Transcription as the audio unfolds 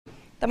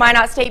The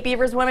Minot State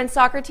Beavers women's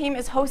soccer team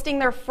is hosting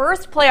their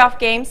first playoff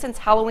game since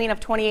Halloween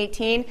of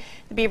 2018.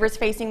 The Beavers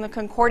facing the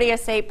Concordia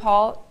St.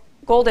 Paul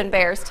Golden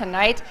Bears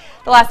tonight.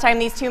 The last time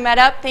these two met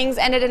up, things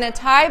ended in a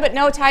tie, but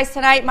no ties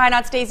tonight.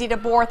 Minot's Daisy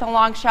DeBoer with a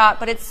long shot,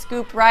 but it's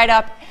scooped right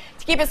up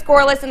to keep it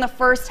scoreless in the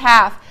first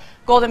half.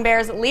 Golden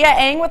Bears' Leah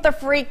Eng with the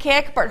free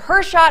kick, but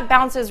her shot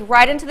bounces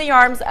right into the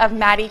arms of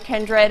Maddie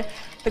Kindred.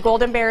 The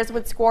Golden Bears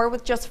would score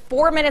with just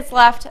 4 minutes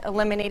left,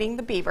 eliminating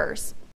the Beavers.